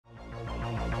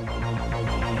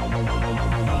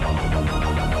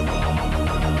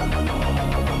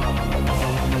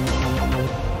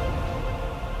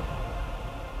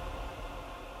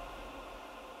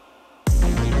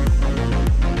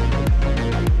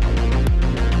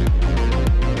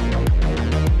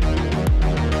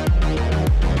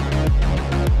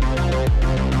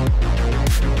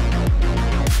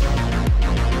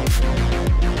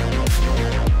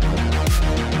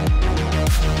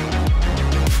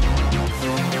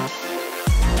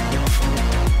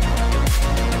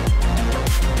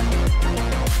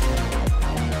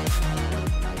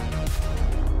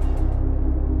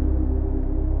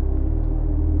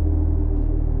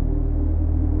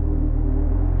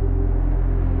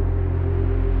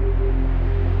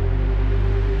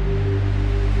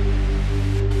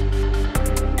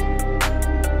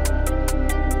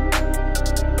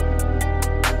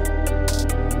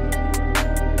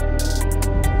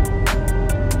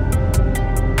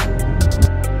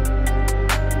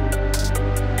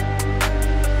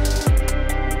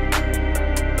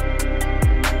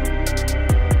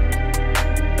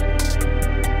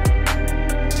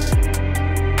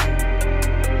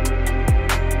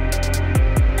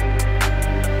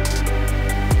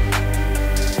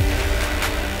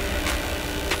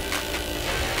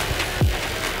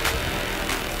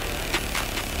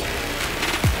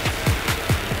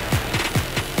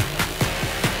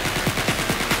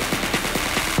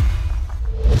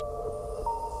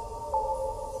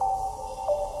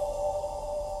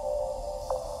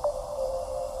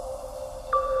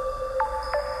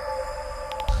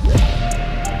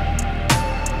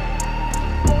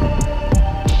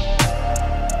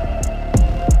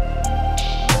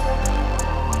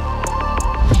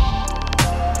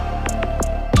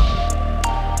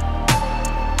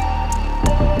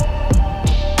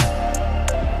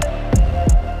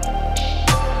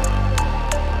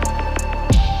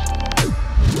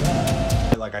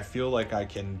like I feel like I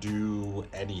can do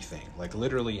anything, like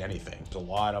literally anything. There's a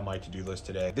lot on my to-do list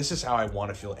today. This is how I want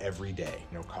to feel every day.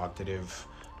 You know, cognitive,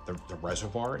 the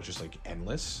reservoir is just like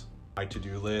endless. My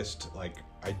to-do list, like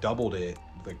I doubled it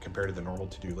like compared to the normal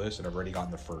to-do list, and I've already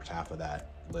gotten the first half of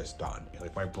that list done.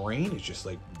 Like my brain is just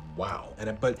like, wow.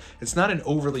 But it's not an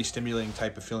overly stimulating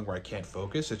type of feeling where I can't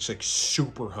focus. It's like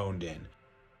super honed in.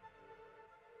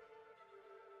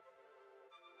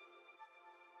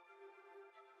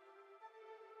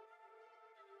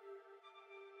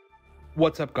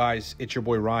 What's up, guys? It's your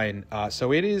boy Ryan.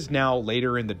 So it is now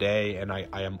later in the day, and I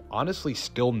am honestly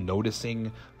still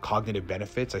noticing cognitive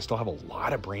benefits. I still have a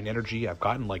lot of brain energy. I've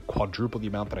gotten like quadruple the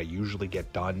amount that I usually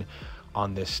get done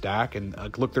on this stack, and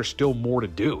look, there's still more to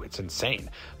do. It's insane,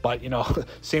 but you know,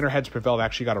 saner heads prevail. I've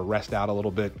actually got to rest out a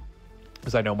little bit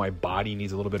because I know my body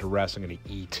needs a little bit of rest. I'm going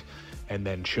to eat and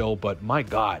then chill, but my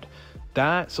God.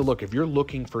 So look, if you're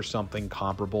looking for something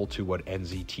comparable to what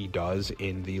NZT does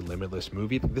in the Limitless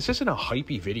movie, this isn't a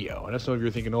hypey video. I know some of you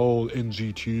are thinking, oh,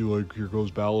 NZT, like here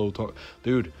goes Ballo talk.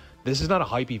 Dude, this is not a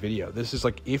hypey video. This is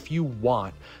like, if you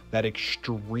want that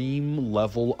extreme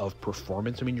level of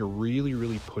performance, I mean, you're really,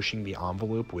 really pushing the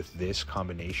envelope with this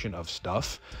combination of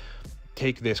stuff.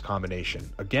 Take this combination.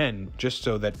 Again, just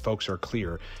so that folks are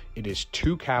clear, it is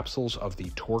 2 capsules of the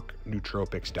Torque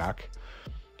Nootropic stack.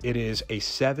 It is a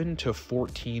 7 to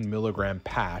 14 milligram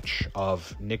patch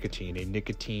of nicotine, a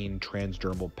nicotine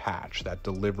transdermal patch that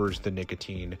delivers the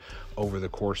nicotine over the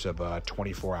course of a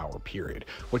 24-hour period.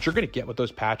 What you're going to get with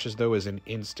those patches, though, is an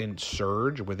instant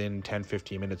surge within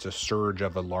 10-15 minutes, a surge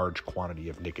of a large quantity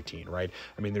of nicotine, right?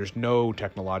 I mean, there's no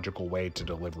technological way to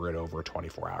deliver it over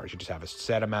 24 hours. You just have a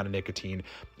set amount of nicotine,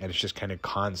 and it's just kind of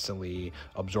constantly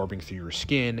absorbing through your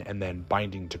skin and then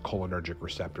binding to cholinergic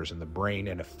receptors in the brain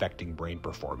and affecting brain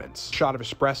performance. Shot of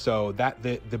espresso, that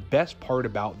the best part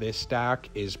about this stack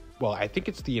is, well, I think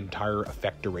it's the entire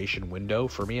effect duration window.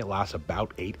 For me, it lasts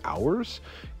about 8 hours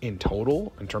in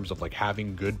total in terms of like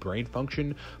having good brain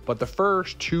function. But the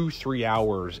first 2-3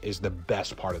 hours is the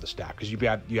best part of the stack because you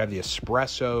have the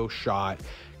espresso shot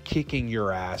kicking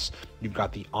your ass. You've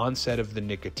got the onset of the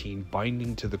nicotine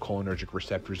binding to the cholinergic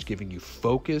receptors, giving you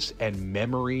focus and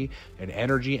memory and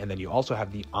energy. And then you also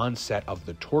have the onset of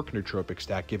the Torque Nootropic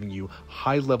stack, giving you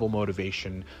high level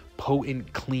motivation,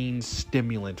 potent, clean,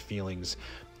 stimulant feelings,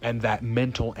 and that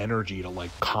mental energy to like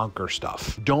conquer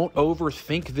stuff. Don't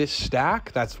overthink this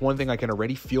stack. That's one thing I can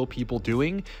already feel people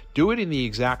doing. Do it in the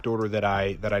exact order that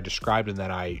I described and that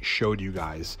I showed you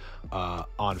guys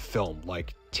on film.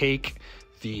 Like, take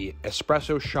the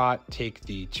espresso shot, take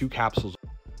the 2 capsules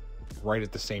right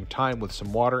at the same time with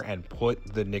some water, and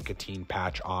put the nicotine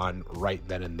patch on right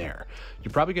then and there.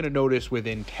 You're probably going to notice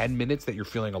within 10 minutes that you're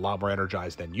feeling a lot more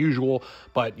energized than usual,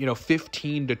 but you know,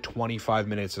 15 to 25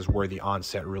 minutes is where the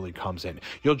onset really comes in.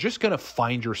 You're just going to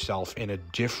find yourself in a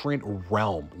different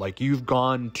realm. Like you've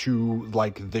gone to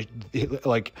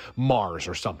like Mars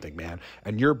or something, man,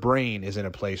 and your brain is in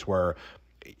a place where,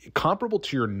 comparable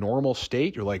to your normal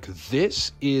state, you're like,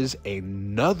 this is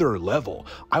another level.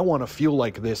 I want to feel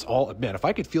like this man, if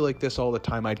I could feel like this all the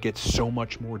time, I'd get so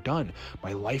much more done.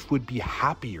 My life would be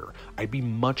happier. I'd be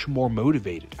much more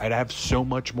motivated. I'd have so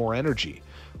much more energy.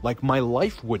 Like, my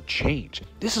life would change.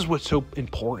 This is what's so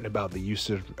important about the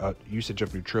usage of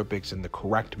nootropics in the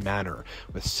correct manner,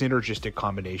 with synergistic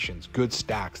combinations, good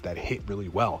stacks that hit really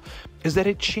well, is that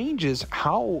it changes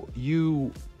how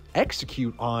you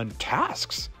execute on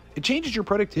tasks. It changes your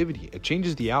productivity, it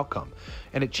changes the outcome,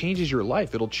 and it changes your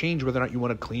life. It'll change whether or not you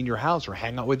want to clean your house or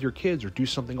hang out with your kids or do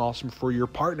something awesome for your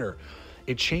partner.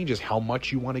 It changes how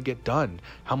much you want to get done,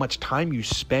 how much time you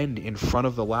spend in front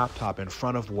of the laptop, in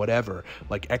front of whatever,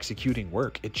 like executing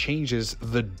work. It changes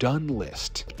the done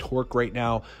list. Torque right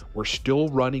now, we're still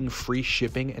running free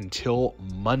shipping until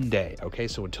Monday. Okay,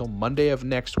 so until Monday of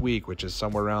next week, which is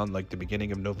somewhere around like the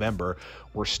beginning of November,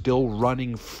 we're still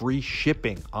running free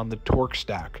shipping on the Torque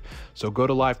stack. So go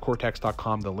to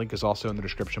livecortex.com. The link is also in the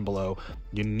description below.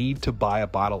 You need to buy a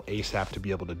bottle ASAP to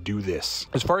be able to do this.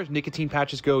 As far as nicotine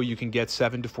patches go, you can get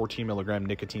 7 to 14 milligram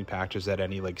nicotine patches at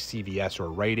any like CVS or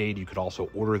Rite Aid. You could also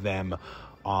order them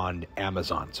on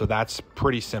Amazon. So that's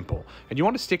pretty simple. And you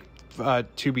want to stick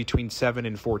to between 7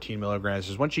 and 14 milligrams,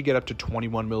 because once you get up to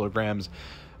 21 milligrams,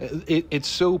 it's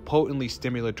so potently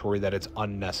stimulatory that it's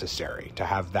unnecessary to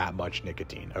have that much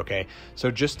nicotine. Okay,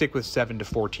 so just stick with 7 to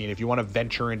 14. If you want to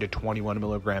venture into 21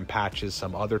 milligram patches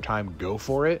some other time, go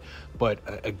for it. But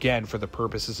again, for the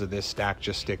purposes of this stack,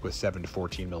 just stick with 7 to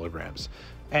 14 milligrams.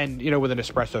 And, you know, with an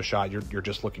espresso shot, you're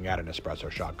just looking at an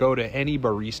espresso shot. Go to any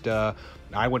barista.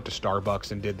 I went to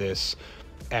Starbucks and did this.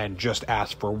 and just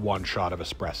ask for one shot of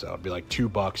espresso. It'd be like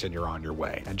 $2 and you're on your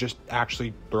way, and just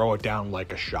actually throw it down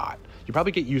like a shot. You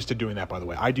probably get used to doing that, by the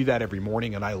way. I do that every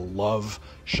morning, and I love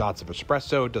shots of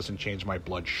espresso. It doesn't change my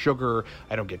blood sugar.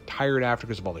 I don't get tired after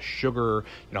because of all the sugar.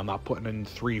 You know, I'm not putting in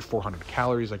 300-400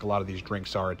 calories like a lot of these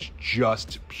drinks are. It's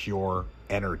just pure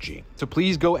energy. So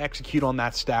please go execute on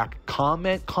that stack.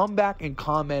 Comment, come back and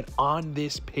comment on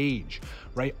this page,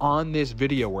 right? On this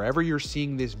video, wherever you're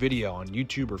seeing this video, on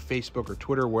YouTube or Facebook or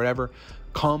Twitter, wherever,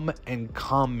 come and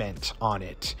comment on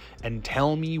it and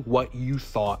tell me what you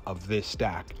thought of this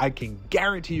stack. I can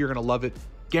guarantee you're going to love it.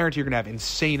 Guarantee you're going to have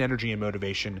insane energy and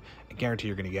motivation. I guarantee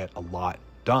you're going to get a lot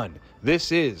done.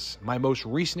 This is my most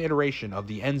recent iteration of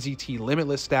the NZT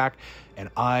Limitless stack, and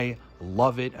I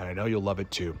love it, and I know you'll love it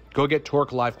too. Go get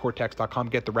TorqueLiveCortex.com,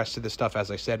 get the rest of this stuff, as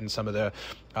I said, in some of the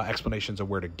explanations of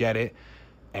where to get it,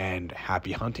 and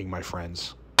happy hunting, my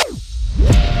friends.